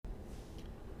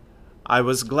I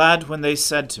was glad when they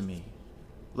said to me,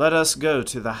 "Let us go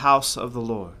to the house of the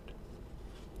Lord."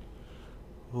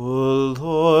 O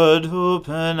Lord,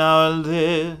 open our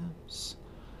lips,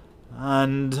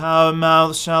 and our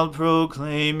mouth shall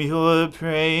proclaim your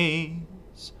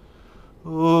praise.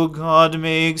 O God,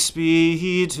 make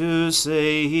speed to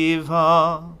save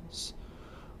us.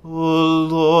 O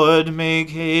Lord, make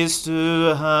haste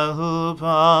to help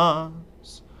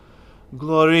us.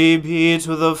 Glory be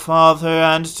to the Father,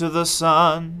 and to the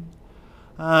Son,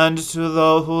 and to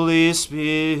the Holy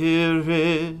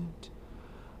Spirit,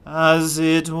 as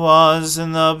it was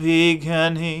in the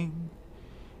beginning,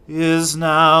 is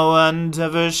now, and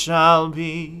ever shall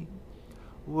be,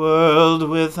 world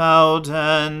without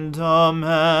end.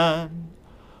 Amen.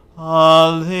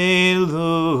 Alleluia.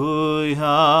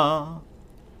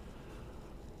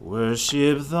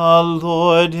 Worship the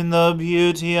Lord in the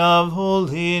beauty of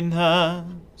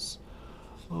holiness.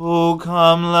 O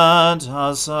come, let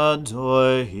us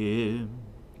adore him.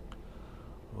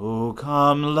 O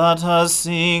come, let us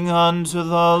sing unto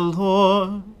the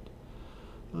Lord.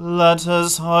 Let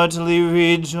us heartily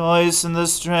rejoice in the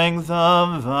strength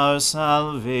of our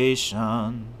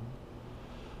salvation.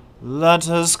 Let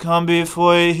us come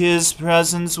before his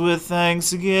presence with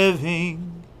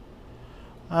thanksgiving,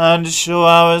 and show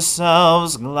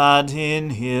ourselves glad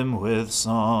in him with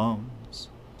psalms.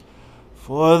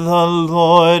 For the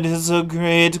Lord is a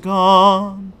great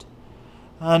God,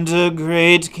 and a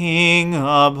great King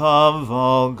above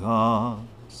all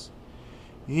gods.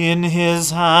 In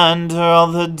his hand are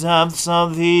all the depths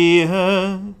of the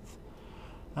earth,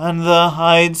 and the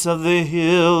heights of the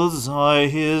hills are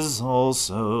his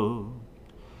also.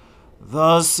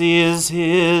 The sea is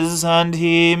his, and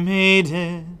he made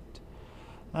it,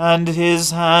 and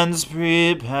his hands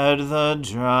prepared the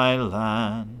dry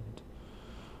land.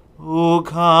 O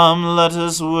come, let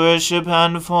us worship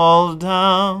and fall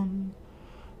down,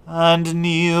 and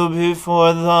kneel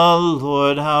before the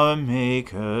Lord our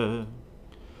Maker.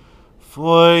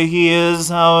 For he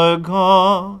is our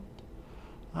God,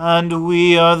 and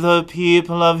we are the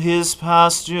people of his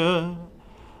pasture,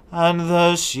 and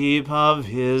the sheep of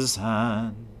his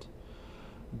hand.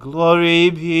 Glory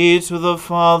be to the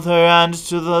Father, and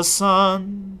to the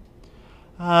Son,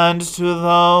 and to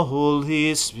the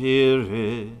Holy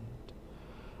Spirit,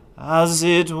 as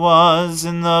it was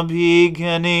in the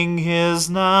beginning, is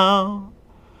now,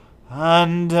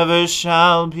 and ever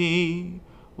shall be,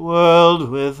 world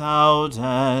without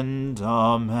end.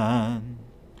 Amen.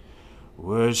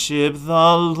 Worship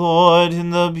the Lord in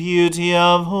the beauty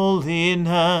of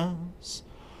holiness.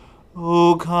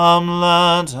 O come,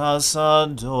 let us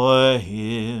adore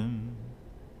him.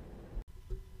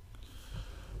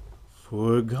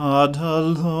 For God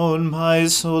alone my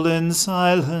soul in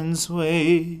silence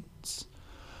waits.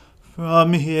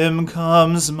 From him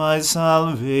comes my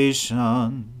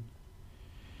salvation.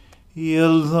 He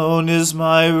alone is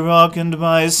my rock and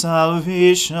my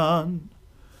salvation,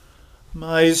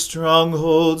 my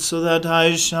stronghold, so that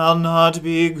I shall not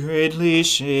be greatly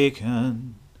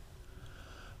shaken.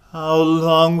 How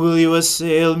long will you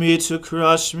assail me to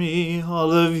crush me,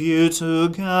 all of you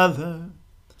together,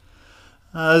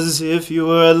 as if you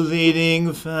were a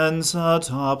leaning fence, a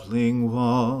toppling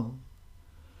wall?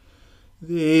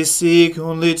 They seek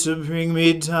only to bring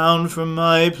me down from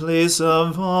my place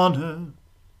of honor.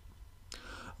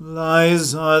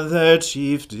 Lies are their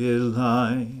chief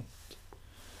delight.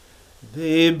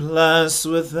 They bless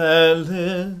with their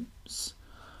lips,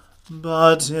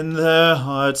 but in their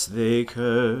hearts they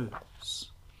curse.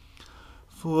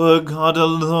 For God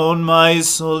alone my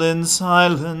soul in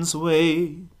silence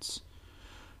waits.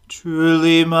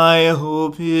 Truly my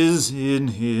hope is in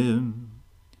him.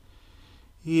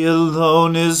 He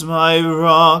alone is my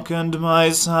rock and my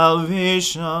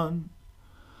salvation,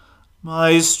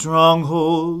 my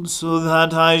stronghold, so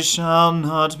that I shall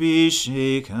not be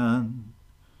shaken.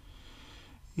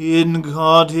 In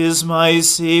God is my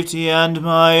safety and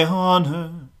my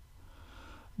honor.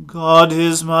 God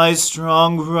is my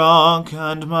strong rock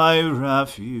and my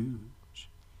refuge.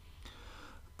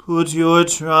 Put your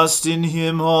trust in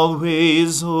him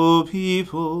always, O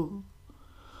people.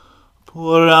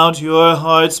 Pour out your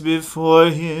hearts before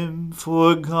him,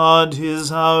 for God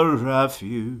is our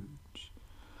refuge.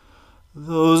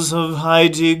 Those of high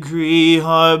degree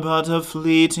are but a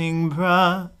fleeting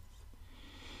breath.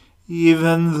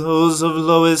 Even those of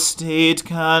low estate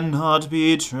cannot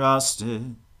be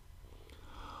trusted.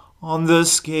 On the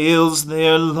scales they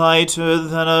are lighter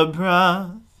than a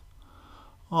breath,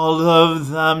 all of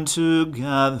them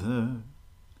together.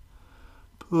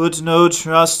 Put no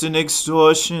trust in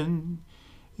extortion.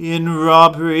 In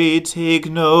robbery take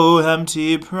no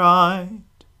empty pride.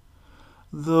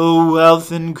 Though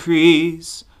wealth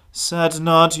increase, set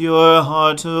not your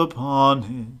heart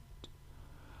upon it.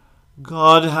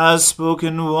 God has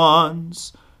spoken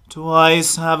once,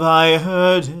 twice have I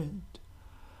heard it,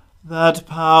 that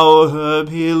power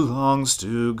belongs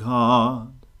to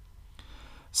God.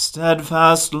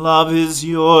 Steadfast love is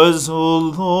yours, O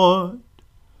Lord,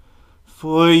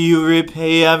 for you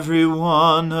repay every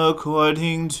one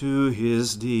according to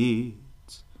his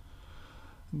deeds.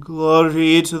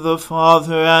 Glory to the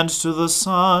Father, and to the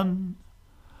Son,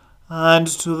 and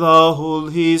to the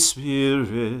Holy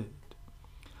Spirit,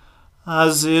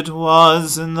 as it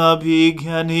was in the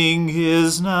beginning,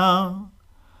 is now,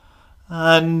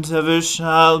 and ever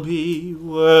shall be,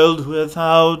 world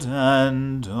without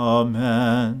end.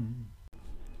 Amen.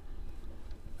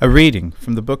 A reading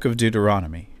from the book of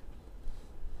Deuteronomy.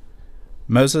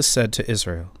 Moses said to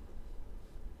Israel,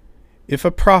 If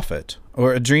a prophet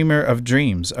or a dreamer of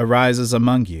dreams arises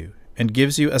among you, and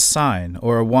gives you a sign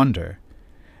or a wonder,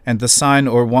 and the sign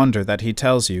or wonder that he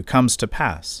tells you comes to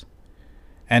pass,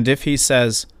 and if he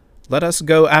says, Let us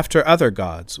go after other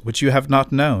gods, which you have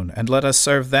not known, and let us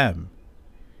serve them,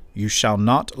 you shall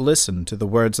not listen to the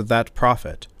words of that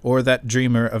prophet or that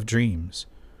dreamer of dreams.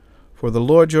 For the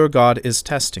Lord your God is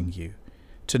testing you,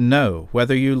 to know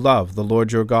whether you love the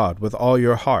Lord your God with all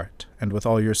your heart and with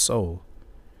all your soul.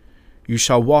 You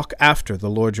shall walk after the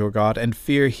Lord your God, and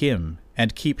fear him,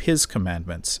 and keep his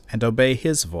commandments, and obey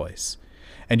his voice,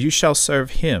 and you shall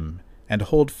serve him, and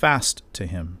hold fast to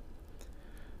him.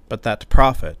 But that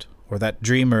prophet or that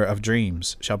dreamer of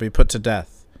dreams shall be put to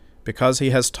death, because he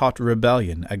has taught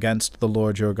rebellion against the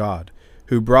Lord your God,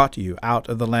 who brought you out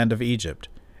of the land of Egypt,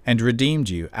 and redeemed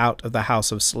you out of the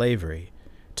house of slavery,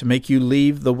 to make you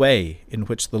leave the way in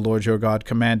which the Lord your God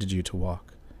commanded you to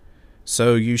walk.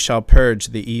 So you shall purge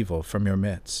the evil from your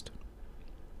midst.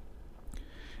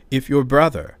 If your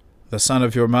brother, the son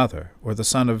of your mother, or the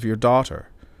son of your daughter,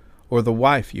 or the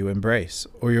wife you embrace,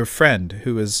 or your friend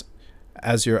who is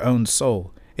as your own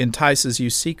soul, entices you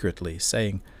secretly,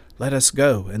 saying, Let us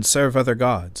go and serve other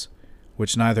gods,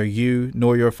 which neither you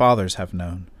nor your fathers have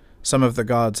known, some of the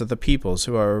gods of the peoples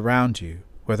who are around you,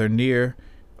 whether near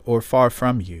or far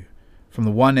from you, from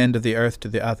the one end of the earth to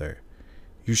the other,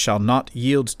 you shall not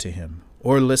yield to him,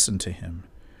 or listen to him,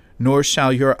 nor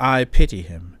shall your eye pity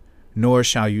him, nor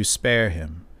shall you spare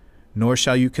him, nor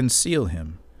shall you conceal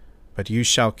him, but you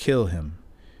shall kill him.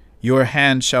 Your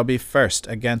hand shall be first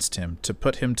against him, to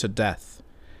put him to death,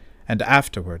 and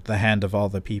afterward the hand of all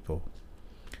the people.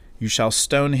 You shall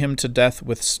stone him to death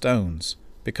with stones,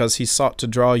 because he sought to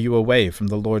draw you away from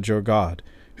the Lord your God,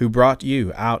 who brought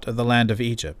you out of the land of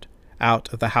Egypt,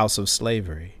 out of the house of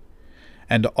slavery.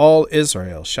 And all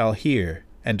Israel shall hear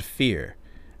and fear,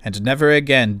 and never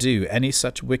again do any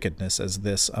such wickedness as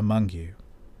this among you.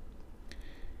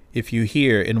 If you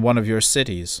hear in one of your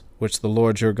cities, which the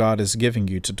Lord your God is giving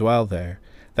you to dwell there,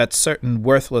 that certain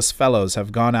worthless fellows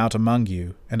have gone out among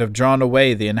you, and have drawn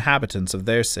away the inhabitants of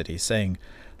their city, saying,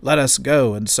 Let us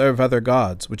go and serve other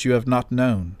gods, which you have not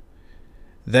known,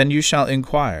 then you shall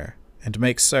inquire, and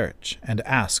make search, and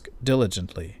ask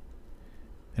diligently.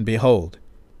 And behold,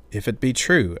 if it be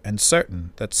true and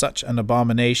certain that such an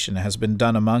abomination has been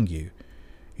done among you,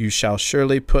 you shall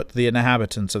surely put the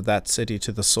inhabitants of that city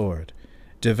to the sword,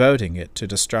 devoting it to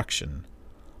destruction,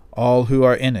 all who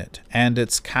are in it, and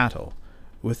its cattle,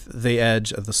 with the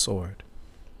edge of the sword.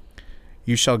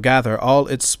 You shall gather all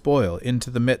its spoil into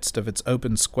the midst of its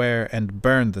open square, and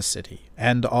burn the city,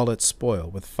 and all its spoil,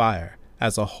 with fire,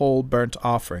 as a whole burnt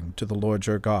offering to the Lord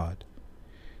your God.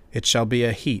 It shall be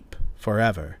a heap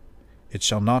forever. It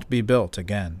shall not be built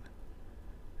again.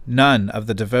 None of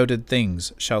the devoted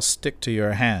things shall stick to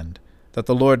your hand, that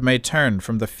the Lord may turn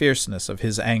from the fierceness of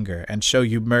his anger, and show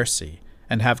you mercy,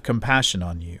 and have compassion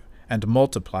on you, and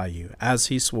multiply you, as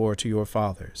he swore to your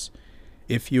fathers,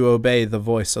 if you obey the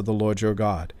voice of the Lord your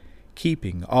God,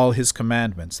 keeping all his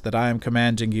commandments that I am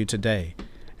commanding you today,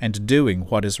 and doing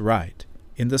what is right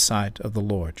in the sight of the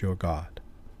Lord your God.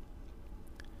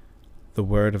 The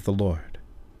word of the Lord.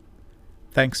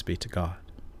 Thanks be to God.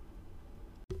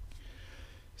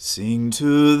 Sing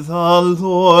to the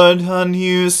Lord a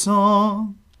new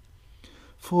song,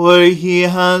 for he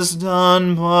has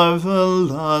done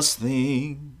marvelous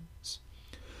things.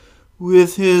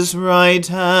 With his right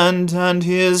hand and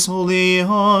his holy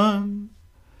arm,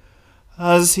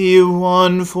 as he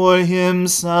won for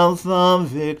himself the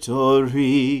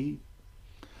victory.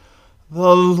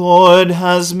 The Lord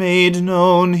has made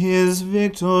known his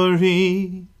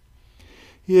victory.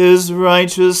 His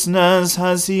righteousness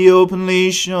has he openly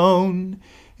shown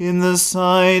in the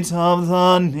sight of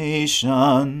the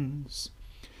nations.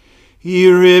 He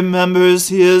remembers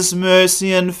his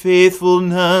mercy and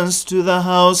faithfulness to the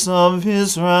house of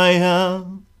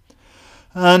Israel.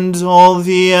 And all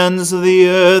the ends of the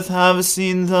earth have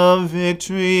seen the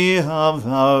victory of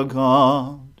our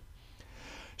God.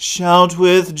 Shout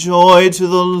with joy to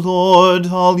the Lord,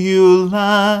 all you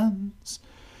lands.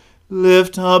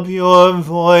 Lift up your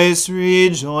voice,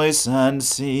 rejoice and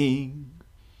sing.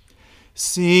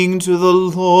 Sing to the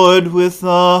Lord with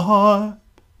the harp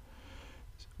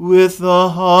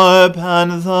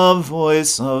and the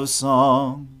voice of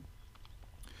song,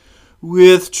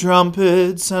 with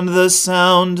trumpets and the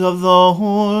sound of the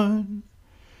horn.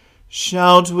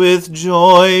 Shout with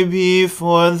joy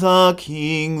before the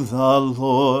King, the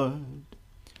Lord.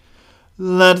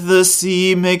 Let the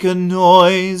sea make a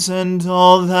noise, and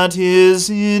all that is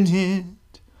in it,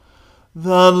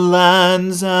 the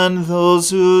lands and those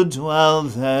who dwell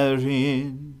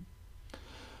therein.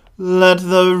 Let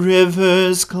the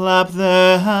rivers clap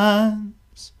their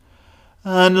hands,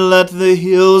 and let the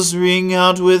hills ring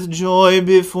out with joy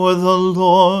before the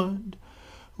Lord,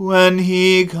 when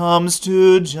he comes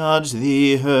to judge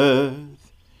the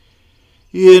earth.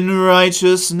 In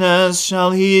righteousness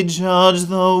shall he judge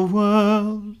the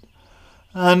world,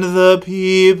 and the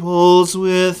peoples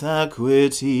with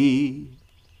equity.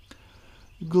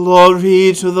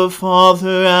 Glory to the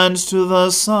Father, and to the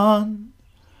Son,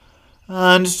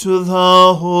 and to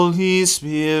the Holy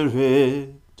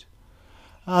Spirit,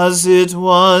 as it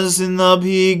was in the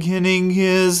beginning,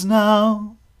 is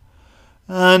now,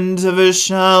 and ever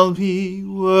shall be,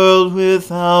 world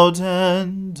without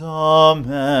end.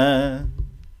 Amen.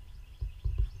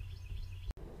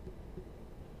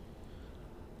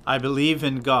 I believe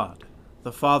in God,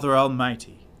 the Father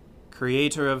Almighty,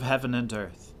 creator of heaven and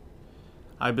earth.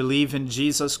 I believe in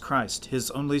Jesus Christ,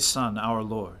 his only Son, our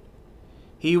Lord.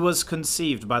 He was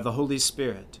conceived by the Holy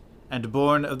Spirit, and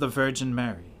born of the Virgin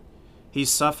Mary. He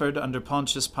suffered under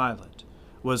Pontius Pilate,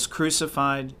 was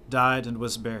crucified, died, and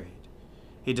was buried.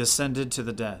 He descended to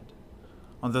the dead.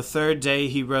 On the third day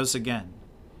he rose again.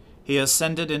 He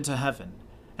ascended into heaven,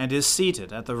 and is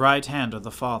seated at the right hand of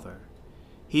the Father.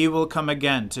 He will come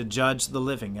again to judge the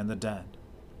living and the dead.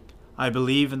 I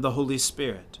believe in the Holy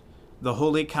Spirit, the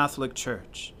Holy Catholic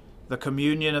Church, the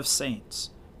communion of saints,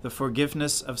 the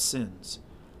forgiveness of sins,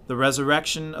 the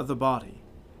resurrection of the body,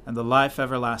 and the life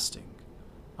everlasting.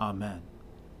 Amen.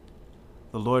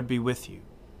 The Lord be with you.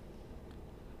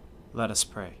 Let us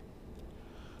pray.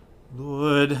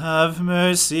 Lord, have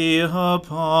mercy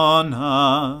upon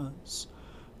us.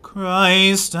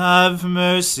 Christ, have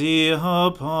mercy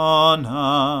upon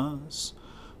us.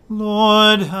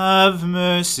 Lord, have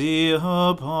mercy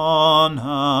upon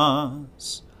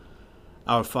us.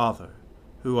 Our Father,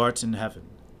 who art in heaven,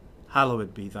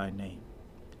 hallowed be thy name.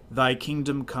 Thy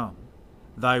kingdom come,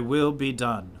 thy will be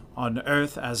done, on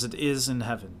earth as it is in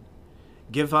heaven.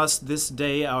 Give us this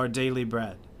day our daily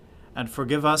bread, and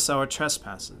forgive us our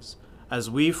trespasses, as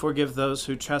we forgive those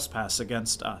who trespass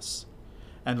against us.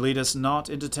 And lead us not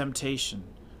into temptation,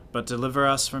 but deliver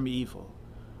us from evil.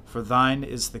 For thine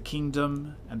is the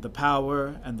kingdom, and the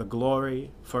power, and the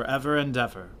glory, forever and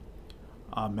ever.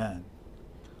 Amen.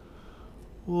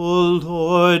 O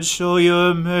Lord, show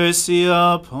your mercy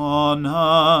upon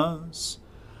us,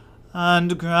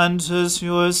 and grant us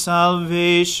your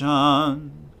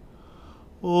salvation.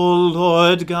 O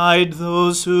Lord, guide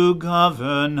those who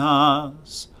govern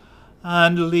us,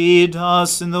 and lead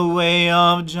us in the way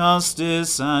of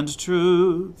justice and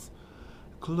truth.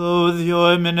 Clothe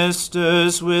your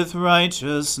ministers with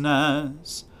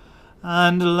righteousness,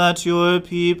 and let your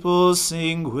people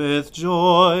sing with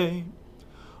joy.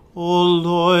 O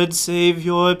Lord, save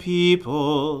your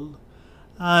people,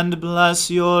 and bless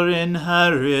your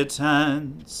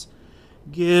inheritance.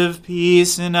 Give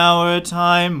peace in our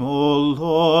time, O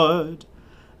Lord,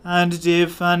 and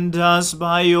defend us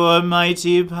by your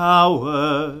mighty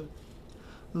power.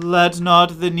 Let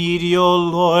not the needy, O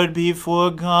Lord, be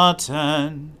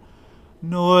forgotten,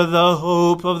 nor the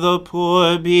hope of the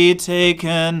poor be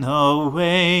taken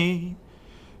away.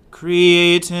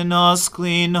 Create in us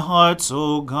clean hearts,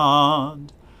 O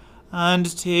God,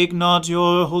 and take not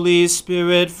your Holy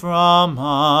Spirit from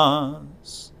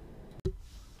us.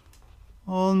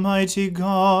 Almighty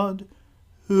God,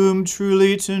 whom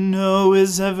truly to know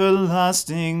is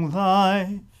everlasting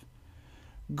life,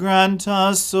 grant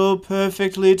us so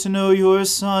perfectly to know your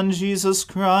Son, Jesus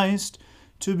Christ,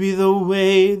 to be the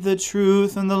way, the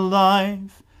truth, and the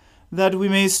life, that we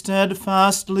may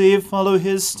steadfastly follow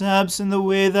his steps in the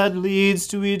way that leads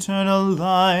to eternal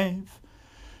life.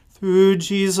 Through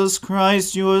Jesus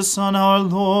Christ, your Son, our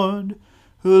Lord,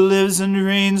 who lives and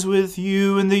reigns with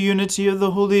you in the unity of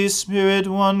the Holy Spirit,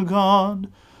 one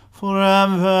God,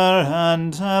 forever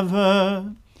and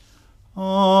ever.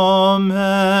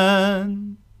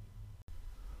 Amen.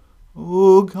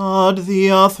 O God,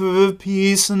 the author of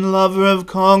peace and lover of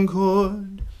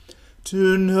concord,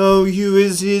 to know you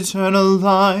is eternal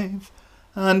life,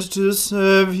 and to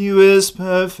serve you is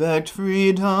perfect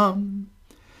freedom.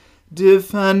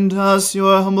 Defend us,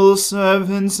 your humble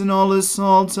servants, in all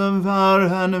assaults of our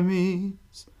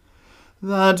enemies,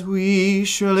 that we,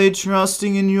 surely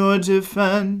trusting in your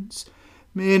defense,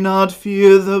 may not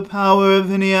fear the power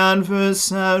of any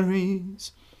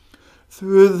adversaries.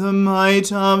 Through the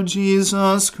might of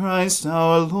Jesus Christ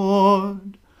our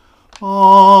Lord.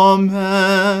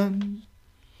 Amen.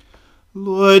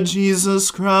 Lord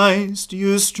Jesus Christ,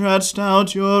 you stretched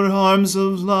out your arms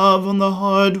of love on the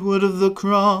hard wood of the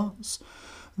cross,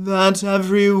 that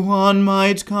every one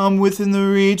might come within the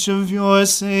reach of your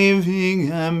saving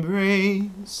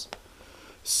embrace.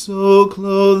 So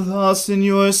clothe us in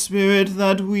your Spirit,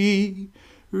 that we,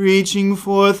 reaching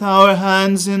forth our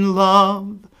hands in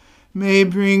love, may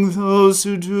bring those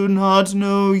who do not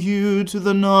know you to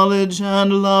the knowledge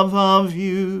and love of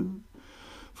you,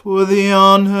 for the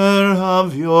honor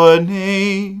of your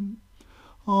name.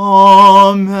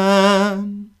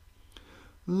 Amen.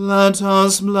 Let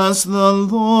us bless the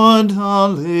Lord.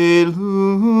 Alleluia.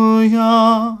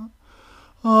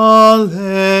 Alleluia.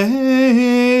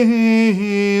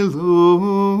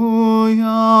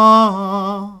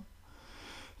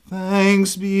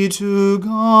 Thanks be to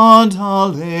God.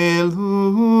 Alleluia.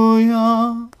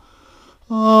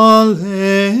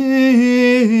 Alleluia.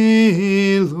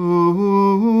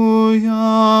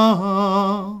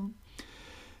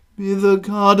 May the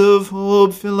God of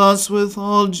hope fill us with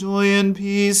all joy and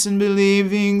peace in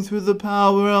believing through the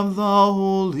power of the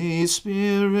Holy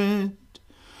Spirit.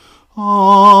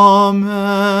 Amen.